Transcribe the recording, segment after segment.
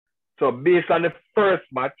So based on the first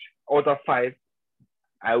match out of 5,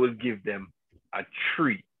 I will give them a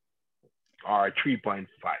 3 or a 3.5.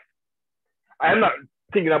 I'm not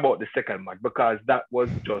thinking about the second match because that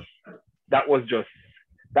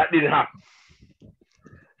didn't happen.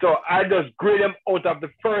 So I just grade them out of the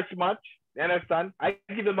first match. You understand? I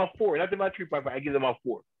give them a 4, not even a 3.5. I give them a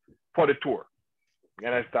 4 for the tour. You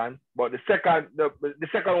understand? But the second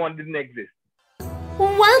one didn't exist.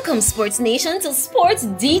 Welcome, Sports Nation, to Sports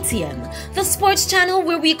DTM, the sports channel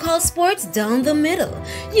where we call sports down the middle.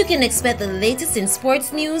 You can expect the latest in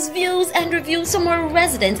sports news, views, and reviews from our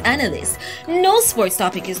resident analysts. No sports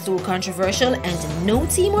topic is too controversial, and no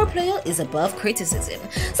team or player is above criticism.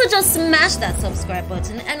 So just smash that subscribe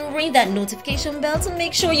button and ring that notification bell to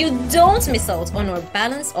make sure you don't miss out on our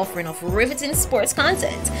balanced offering of riveting sports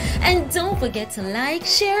content. And don't forget to like,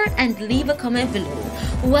 share, and leave a comment below.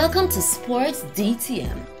 Welcome to Sports DTM.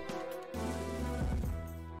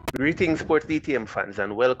 Greetings, Sports DTM fans,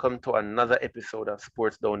 and welcome to another episode of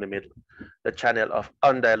Sports Down the Middle, the channel of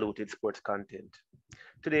undiluted sports content.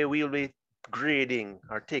 Today we'll be grading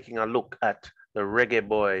or taking a look at the Reggae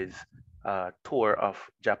Boyz tour of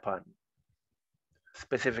Japan,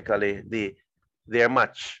 specifically their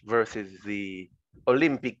match versus the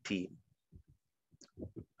Olympic team.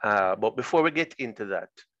 But before we get into that,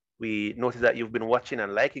 we notice that you've been watching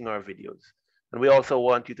and liking our videos. And we also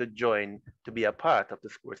want you to join to be a part of the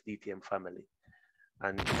Sports DTM family.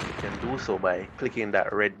 And you can do so by clicking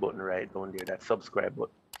that red button right down there, that subscribe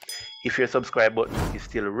button. If your subscribe button is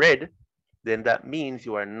still red, then that means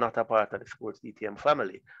you are not a part of the Sports DTM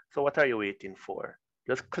family. So what are you waiting for?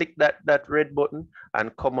 Just click that red button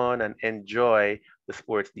and come on and enjoy the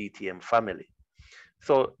Sports DTM family.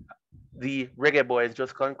 So the Reggae Boyz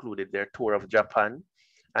just concluded their tour of Japan,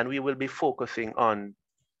 and we will be focusing on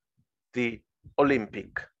the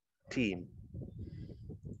Olympic team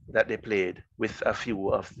that they played with a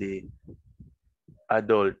few of the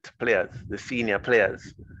adult players, the senior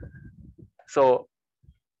players. So,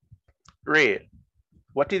 Ray,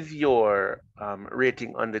 what is your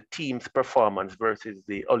rating on the team's performance versus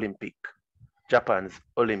the Japan's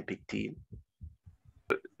Olympic team?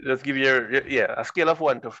 Just give your a scale of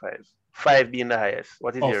 1 to 5. 5 being the highest.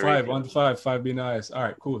 What is your 5, rating? 1 to 5, 5 being the highest. All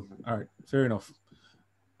right, cool. All right, fair enough.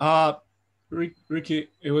 Ricky,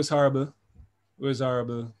 it was horrible. It was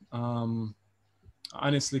horrible.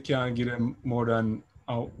 Honestly, can't give them more than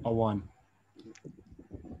a 1.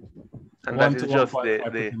 And 1 that is to just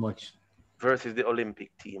 1.5 the much. versus the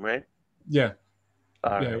Olympic team, right? Yeah.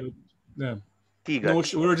 All yeah. right. Yeah. No,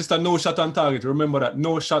 we were just a no shot on target. Remember that.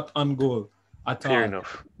 No shot on goal at all. Fair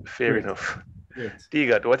enough. Fair enough. Great.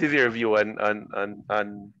 Tigat, what is your view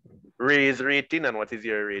on Ray's rating, and what is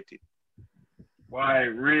your rating? Why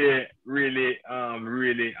really grade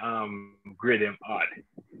them hard.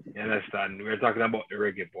 You understand? We're talking about the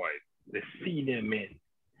Reggae Boyz, the senior men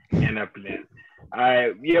in a plan.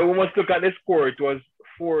 We must look at the score. It was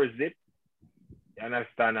 4-0. You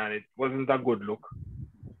understand? And it wasn't a good look.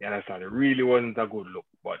 You understand? It really wasn't a good look.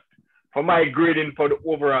 But for my grading for the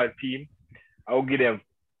overall team, I'll give them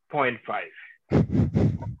 0.5.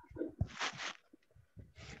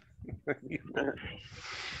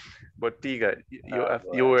 But Tiga,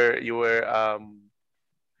 you were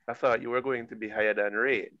I thought you were going to be higher than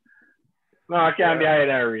Ray. No, I can't be higher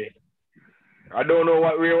than Ray. I don't know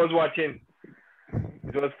what Ray was watching.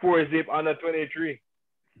 It was 4-0 under 23.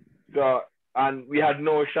 So, and we had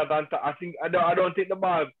no shot on. I don't think the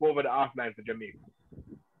ball go over the half line for Jamaica,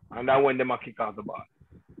 and that when them a kick off the ball.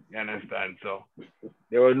 You understand? So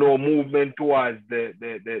there was no movement towards the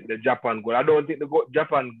Japan goal. I don't think the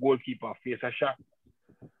Japan goalkeeper faced a shot.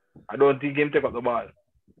 I don't think him take up the ball.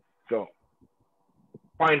 So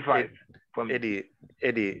 0.5 for me.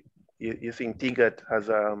 Eddie, you think Tigat has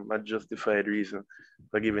a justified reason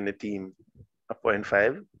for giving the team a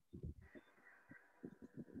 0.5?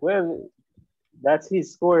 Well, that's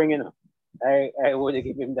his scoring, you know. I would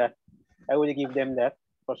give him that. I would give them that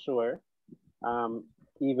for sure.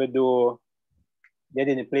 Even though they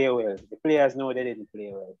didn't play well. The players know they didn't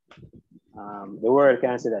play well. The world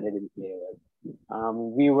can say that they didn't play well.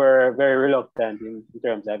 We were very reluctant in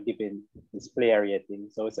terms of giving this player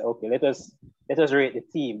rating. So it's okay, let us rate the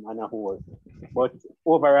team on a whole. But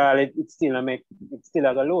overall, it's still a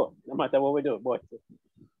low, no matter what we do. But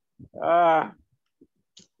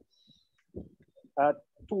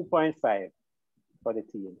 2.5 for the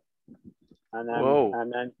team. And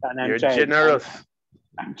I'm You're generous.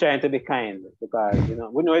 I'm trying to be kind because we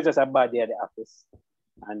know it's just a bad day at the office,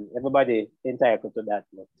 and everybody entitled to that.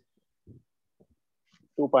 But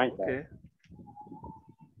 2.5. Okay.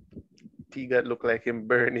 Tigat look like him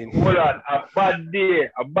burning. Hold on, a bad day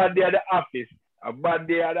at the office. A bad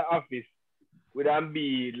day at the office would then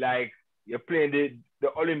be like you're playing the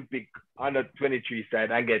Olympic under 23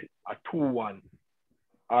 side and get a 2-1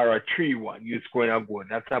 or a 3-1. You scoring a goal.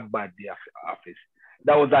 That's a bad day at the office.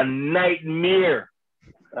 That was a nightmare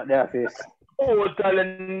at the office. Total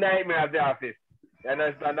nightmare at the office. You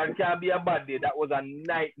understand? That can't be a bad day. That was a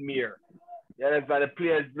nightmare. You understand? The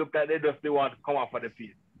players look like they want to come off of the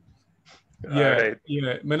field. Yeah, Right.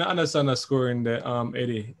 yeah. I understand the scoring there,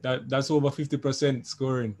 Eddie. That's over 50%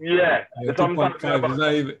 scoring. Yeah. 2.5. It's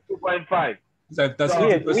not even 2.5. That's So,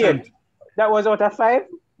 50%. Wait. That was out of 5?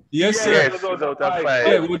 Yes, Yeah, sir. Yes, it's out of 5.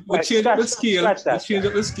 Yeah, we change up the scale. Scratch that. We change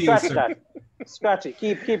up the scale, Scratch sir. that. Scratch it.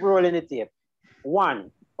 Keep rolling the tape.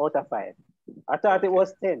 1 out of 5. I thought it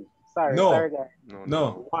was 10. Sorry, No. sorry, guys.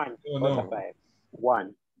 No. 1 No. out of 5.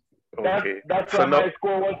 1. Okay. That's So why now my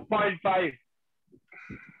score was 0.5.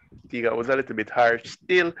 Tiga was a little bit harsh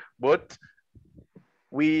still, but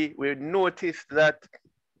we noticed that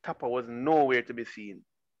Tapa was nowhere to be seen.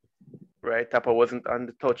 Right? Tapa wasn't on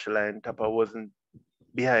the touchline. Tapa wasn't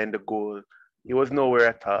behind the goal. He was nowhere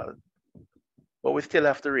at all. But we still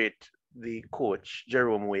have to rate the coach,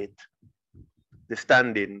 Jerome Waite, the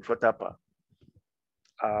stand-in for Tapa.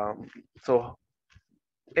 So,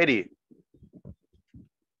 Eddie,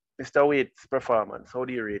 Mr. Waite's performance, how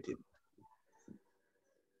do you rate it?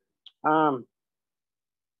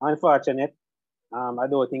 Unfortunate. I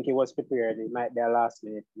don't think he was prepared. It might be a last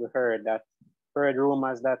minute. We heard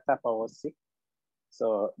rumors that Tapa was sick.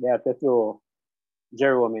 So they had to throw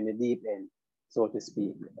Jerome in the deep end, so to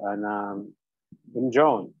speak. And him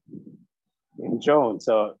drowned.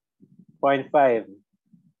 So 0.5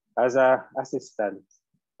 as a assistant.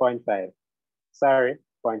 0.5. Sorry,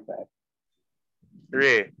 0.5.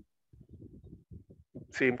 Ray,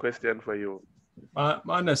 same question for you. I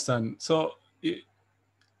understand. So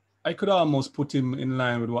I could almost put him in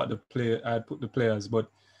line with what I put the players, but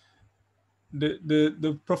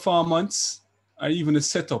the performance and even the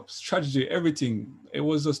setup, strategy, everything, it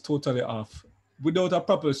was just totally off. Without a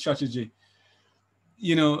proper strategy,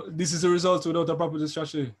 this is the result without a proper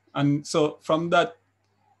strategy. And so from that,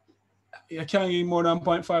 I can't give more than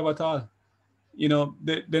 0.5 at all.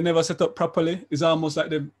 They never set up properly. It's almost like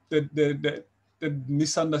they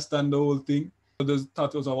misunderstand the whole thing. They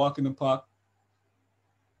thought it was a walk in the park.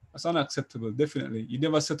 That's unacceptable, definitely. You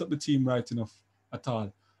never set up the team right enough at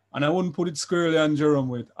all. And I wouldn't put it squarely on Jerome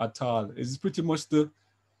with at all. It's pretty much the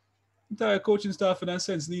entire coaching staff in that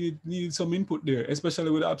sense needed some input there,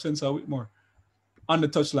 especially with the absence of Whitmore on the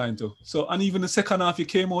touchline too. So, and even the second half, he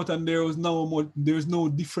came out and there's no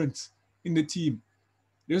difference in the team.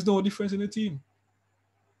 There's no difference in the team.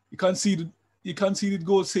 You can't see it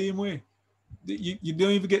go the same way. You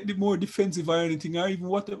don't even get more defensive or anything, or even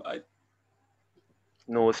whatever.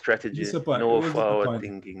 No strategy, no forward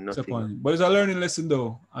thinking, nothing. But it's a learning lesson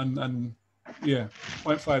though, and yeah,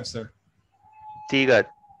 0.5, sir. Tigat.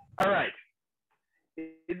 All right.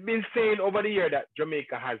 It's been saying over the year that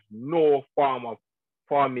Jamaica has no form of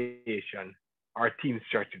formation or team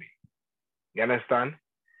strategy. You understand?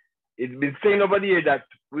 It's been saying over the year that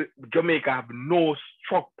Jamaica have no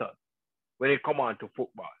structure when it comes on to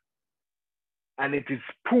football. And it is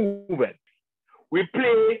proven. We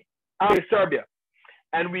play against Serbia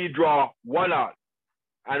and we draw 1-1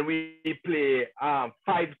 and we play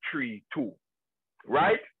 5-3-2,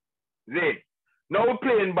 right? Then now we're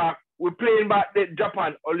playing back the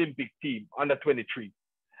Japan Olympic team under 23,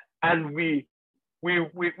 and we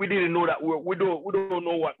didn't know that we don't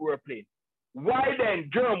know what we're playing. Why then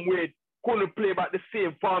Jerome Waite couldn't play back the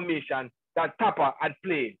same formation that Tapa had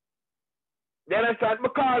played? You understand?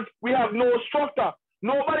 Because we have no structure.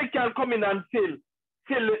 Nobody can come in and fill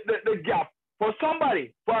the gap for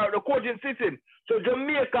somebody, for the coaching system. So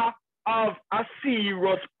Jamaica have a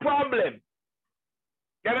serious problem.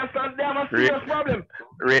 You understand? They have a serious problem.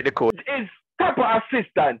 Rate the coach. It's Tapa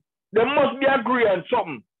assistant. There must be agree on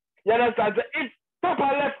something. You understand? So if Tapa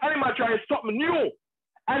left Anima try something new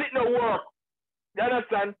and it don't work, you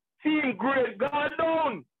understand? Team grade gone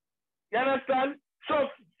down. You understand? So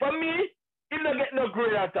for me, he don't get no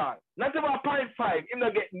grade at all. Not about 0.5, he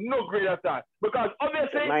don't get no grade at all. Because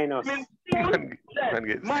obviously, minus. Can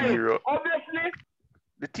get zero. Obviously,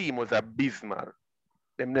 the team was abysmal.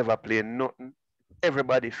 Them never played nothing.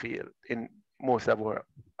 Everybody failed in most of our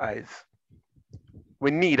eyes.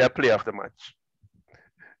 We need a player of the match.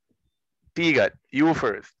 Tigat, you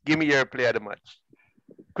first. Give me your player of the match.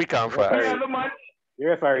 Quick and fast. Player of the match.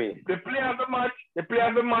 Referee. The player of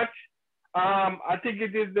the match. I think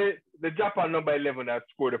it is the Japan number 11 that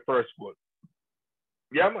scored the first goal.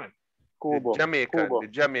 Yeah, man. Kubo. The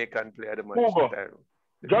Jamaican player the match. Kubo.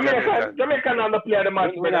 Jamaican not the player the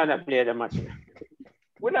match. We not play the match.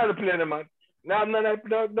 We not the player the match. No,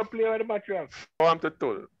 the player the match. I'm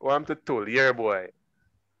to tool. Yeah, boy.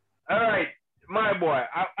 All right, my boy.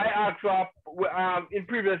 I asked for in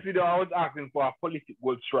previous video. I was asking for a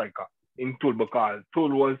political striker in Tool because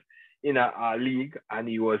Tool was in a league and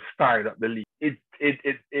he was started up the league. It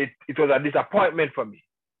was a disappointment for me.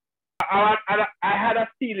 I had a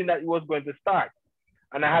feeling that he was going to start,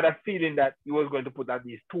 and I had a feeling that he was going to put at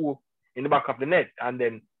least 2 in the back of the net and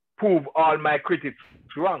then prove all my critics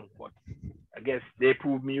wrong. But I guess they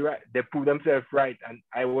proved me right. They proved themselves right, and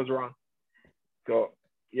I was wrong. So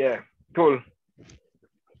yeah, Tool,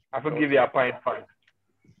 I forgive you a point 5.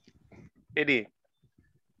 Eddie,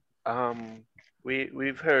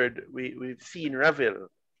 we've seen Ravel.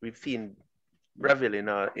 We've seen Ravel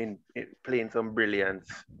in playing some brilliance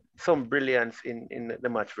in the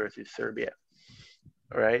match versus Serbia,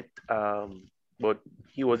 right? But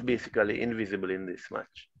he was basically invisible in this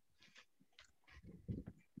match.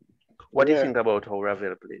 What do you think about how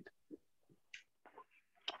Ravel played?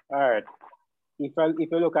 All right. If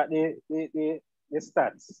you look at the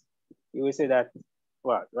stats, you will say that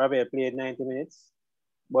Ravel played 90 minutes,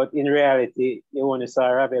 but in reality, you only saw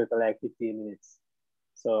Ravel for like 15 minutes.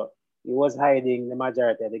 So he was hiding the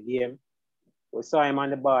majority of the game. We saw him on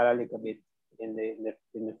the ball a little bit in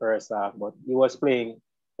the first half, but he was playing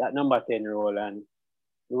that number 10 role, and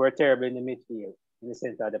we were terrible in the midfield, in the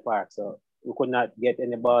center of the park. So we could not get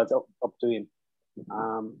any balls up to him.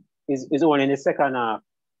 It's only in the second half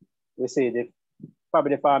we see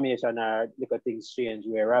probably the formation or little things change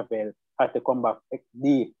where Ravel had to come back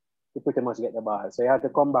deep to pretty much get the ball. So he had to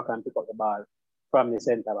come back and pick up the ball from the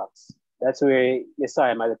center backs. That's where you saw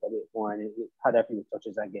him a little bit more, and he had a few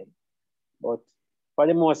touches again. But for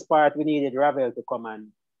the most part, we needed Ravel to come and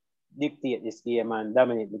dictate this game and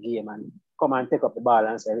dominate the game and come and take up the ball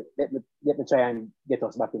and say, let me try and get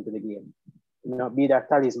us back into the game. You know, be that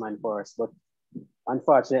talisman for us. But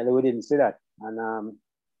unfortunately, we didn't see that. And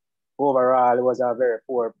overall, it was a very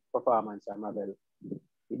poor performance from Ravel.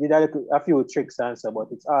 He did a few tricks and so, but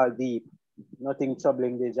it's all deep. Nothing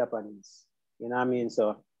troubling the Japanese. You know what I mean?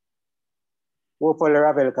 So hopefully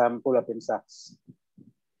Ravel can pull up in sacks.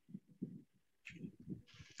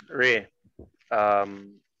 Ray,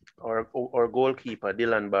 our goalkeeper,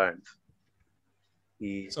 Dylan Barnes,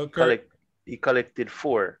 he collected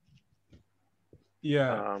 4.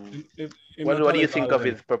 Yeah. What do you think of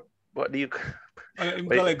his? What do you? I'm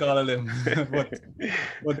collect all of them.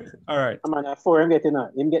 but all right. I'm on 4. Him get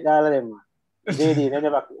all of them. Man.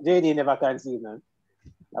 JD never concede, man.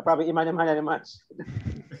 I probably him and the man of the match.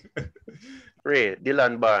 Ray,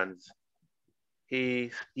 Dylan Barnes,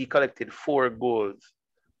 he collected 4 goals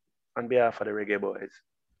on behalf of the Reggae Boyz.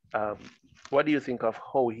 What do you think of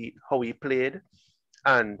how he played?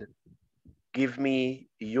 And give me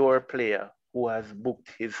your player who has booked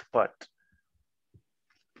his spot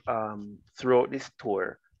throughout this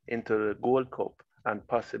tour into the Gold Cup and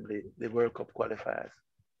possibly the World Cup qualifiers.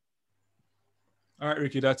 All right,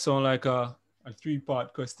 Ricky, that sounds like a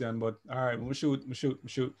 3-part question, but all right, we shoot.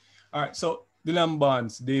 All right, so Dylan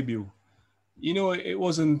Barnes' debut. You know, it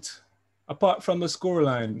wasn't, apart from the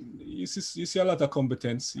scoreline, you see a lot of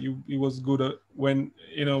competence. He was good at when,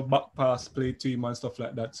 you know, back pass, play to him and stuff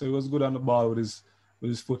like that. So he was good on the ball with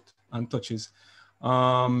his foot and touches.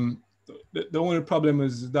 The only problem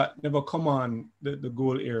is that never come on the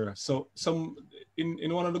goal area. So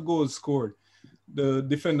in one of the goals scored, the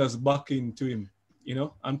defenders back into him, you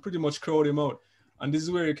know, and pretty much crowd him out. And this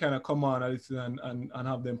is where you kind of come on a little and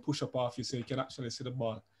have them push up off you so you can actually see the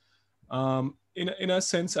ball. In a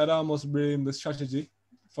sense, I'd almost blame the strategy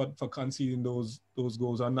for conceding those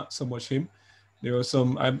goals and not so much him. There were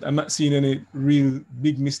some, I'm not seeing any real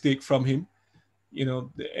big mistake from him. You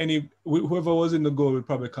know, whoever was in the goal would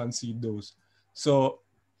probably concede those. So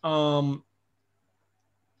I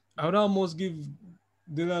would almost give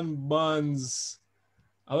Dylan Barnes,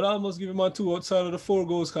 I would almost give him a 2 outside of the 4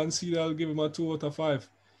 goals conceded. I'll give him a 2 out of 5.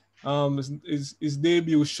 His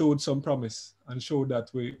debut showed some promise and showed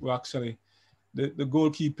that we actually, the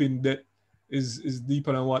goalkeeping depth is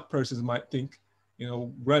deeper than what persons might think. You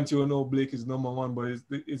know, grant you know Blake is number 1, but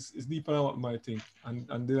it's deeper than what you might think. And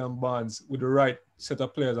Dylan Barnes, with the right set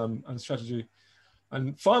of players and strategy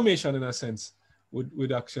and formation in a sense,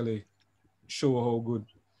 would actually show how good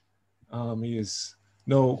he is.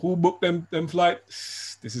 Now, who booked them flight?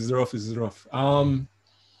 This is rough. Liam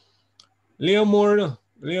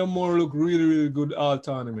Moore looked really, really good all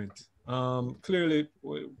tournament. Clearly,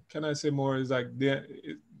 can I say more? Is like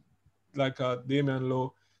Damian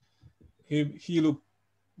Lowe. He looked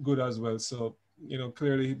good as well. So, you know,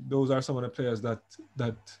 clearly those are some of the players that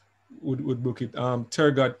would book it.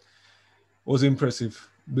 Tergat was impressive.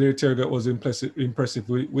 Blair Tergat was impressive.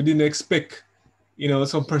 We didn't expect, you know,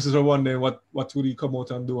 some persons were wondering what would he come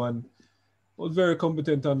out and do, and was very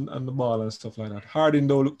competent on the ball and stuff like that. Harding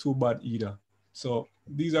don't look too bad either. So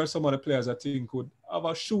these are some of the players I think would have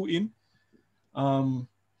a shoe in. Well,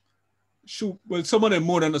 some of them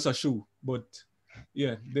more than just a shoe, but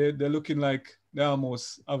yeah, they're looking like they're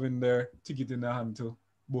almost having their ticket in their hand to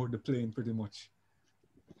board the plane pretty much.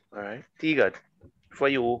 All right. Tegan, for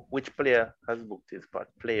you, which player has booked his spot?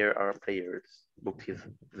 Player or players booked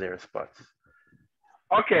their spots?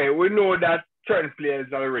 Okay, we know that certain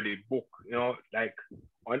players already booked, you know, like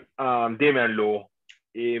on Damian Lowe,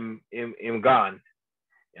 him gone.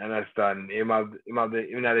 You understand? Him on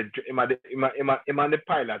the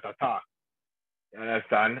pilot attack. You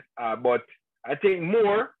understand? But I think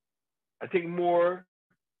more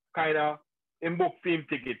kind of him book film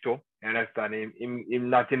ticket too. You understand? Him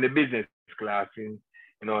not in the business class, in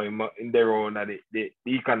their own the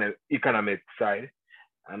economic side.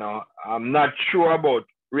 And I'm not sure about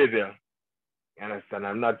Ravel. You understand?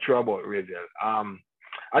 I'm not sure about Ravel. I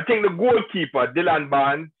think the goalkeeper, Dylan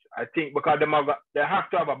Barnes, I think because they have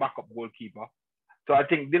to have a backup goalkeeper. So I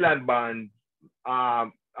think Dylan Barnes,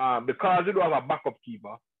 because they don't have a backup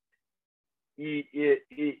keeper, he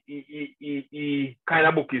kind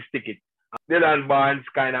of book his ticket. Dylan Barnes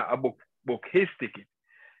kind of book his ticket.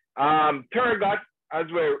 Tergat,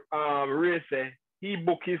 as well, Ray said, he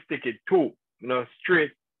booked his ticket too.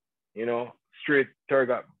 Straight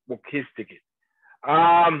Tergat book his ticket.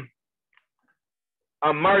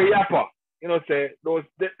 Mariappa, say those,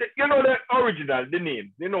 the original, the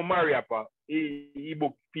name, Mariappa, he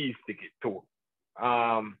booked his ticket too.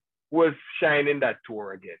 Was shining that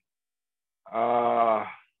tour again.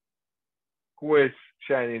 Who is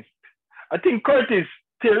shining? I think Curtis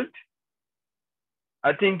Tilt.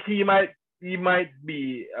 I think he might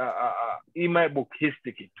book his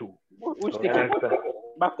ticket too. Which ticket?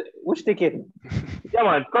 Which ticket? Yeah,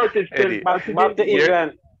 man, Curtis Tilt. Back to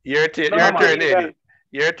England. Your turn, Eddie.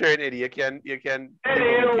 Your turn, Eddie. You can. Eddie,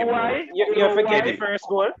 you know why? You forget the first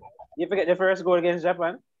goal. You forget the first goal against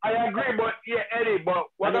Japan. I agree, but yeah, Eddie. But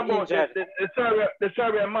what about the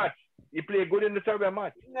Serbian match? He played good in the Serbian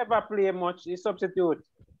match. He never played much. He substitute.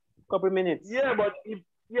 Couple minutes. Yeah, but he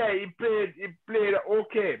played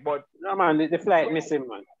okay, but no man, the flight missing,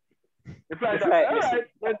 man. The flight missing. Right,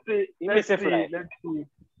 let's see. He missed a flight. Let's see.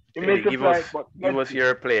 Give us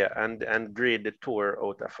your player and grade the tour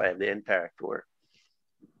out of 5, the entire tour.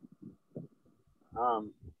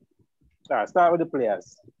 Start with the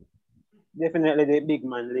players. Definitely the big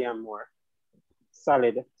man, Liam Moore.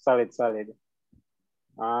 Solid.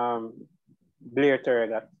 Blair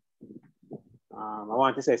Tergat. I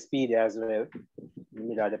want to say Speedy as well, in the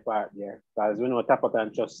middle of the part there, because we know Tapper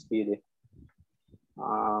can trust Speedy.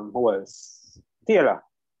 Who else? Taylor,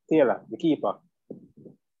 the keeper.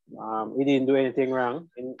 He didn't do anything wrong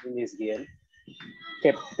in this game.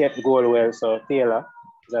 Kept goal well, so Taylor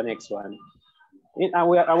is the next one. And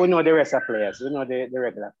we know the rest of players. We know the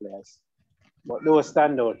regular players, but those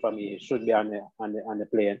stand out for me. Should be on the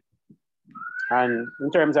plane. And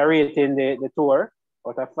in terms of rating the tour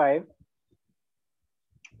out of 5,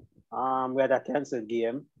 we had a cancelled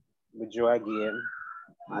game, we drew a game,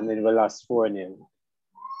 and then we lost 4-0.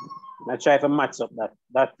 I try to match up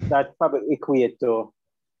that probably equate to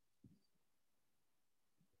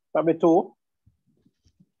probably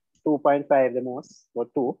 2.5 the most, or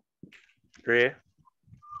 2. Great.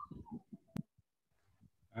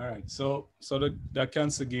 All right, so that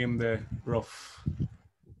cancel game there, rough.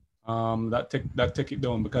 That take it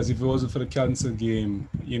down, because if it wasn't for the cancel game,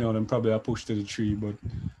 then probably I pushed to the 3, but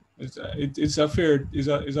it's a fair, is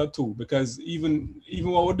a 2, because even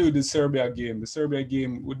what we do with the Serbia game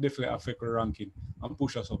would definitely affect our ranking and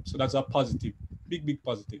push us up. So that's a positive, big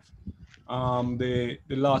positive. The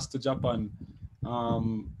loss to Japan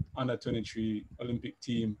under 23 Olympic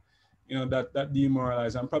team, that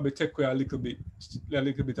demoralized and probably take away a little bit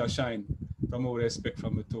of shine from what we expect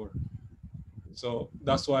from the tour. So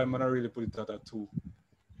that's why I'm gonna really put it at a 2.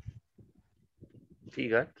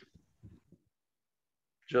 Tegan,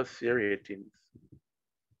 just your ratings.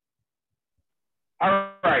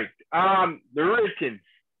 All right. The ratings.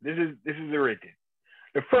 This is the rating.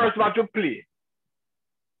 The first match we play.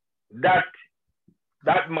 That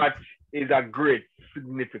match is a great,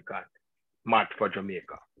 significant match for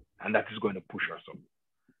Jamaica, and that is going to push us up.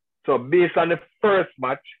 So based on the first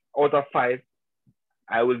match out of 5,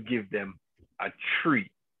 I will give them a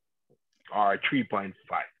 3 or a 3.5.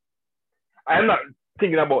 I'm not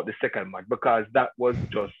thinking about the second match because that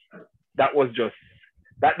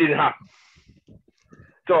didn't happen.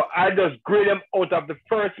 So I just grade them out of the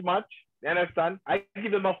first match. You understand? I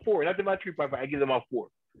give them a 4, not even a 3.5. I give them a 4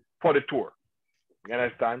 for the tour. You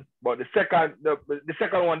understand? But the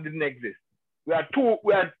second one didn't exist. We had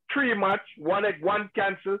 3 match, one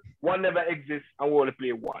canceled, one never exists, and we only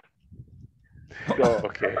play 1.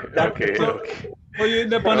 So Okay. Oh, you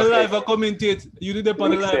did on the live commentate. You did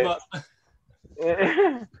on the live.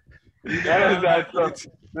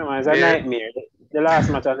 No, it's a nightmare. The last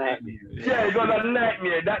match a nightmare. Yeah, it was a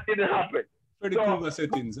nightmare. That didn't happen. Pretty cool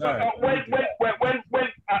settings. All right.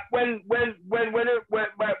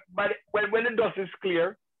 When the dust is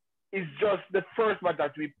clear, it's just the first match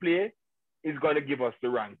that we play is going to give us the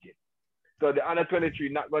ranking. So the under 23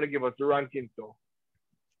 not going to give us the ranking. So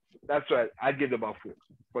that's why I give them a 4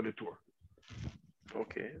 for the tour.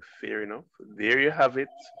 Okay, fair enough. There you have it,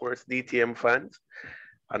 Sports DTM fans.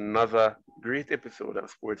 Another great episode of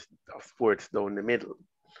Sports Down the Middle.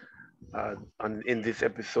 And in this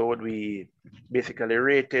episode, we basically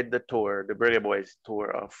rated the tour, the Reggae Boyz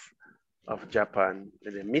tour of Japan.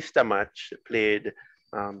 They missed a match, played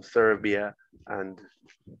Serbia and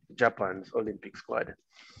Japan's Olympic squad.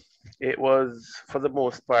 It was, for the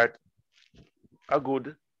most part, a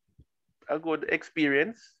good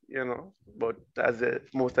experience, you know, but as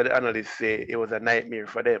most of the analysts say, it was a nightmare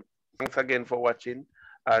for them. Thanks again for watching,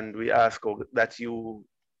 and we ask that you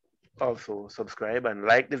also subscribe and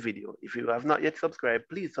like the video. If you have not yet subscribed,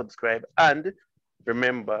 please subscribe, and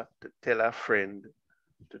remember to tell a friend,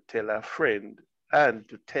 to tell a friend, and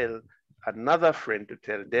to tell another friend, to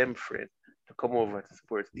tell them friend to come over to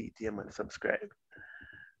Sports DTM and subscribe.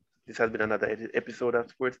 This has been another episode of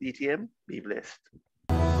Sports DTM. Be blessed.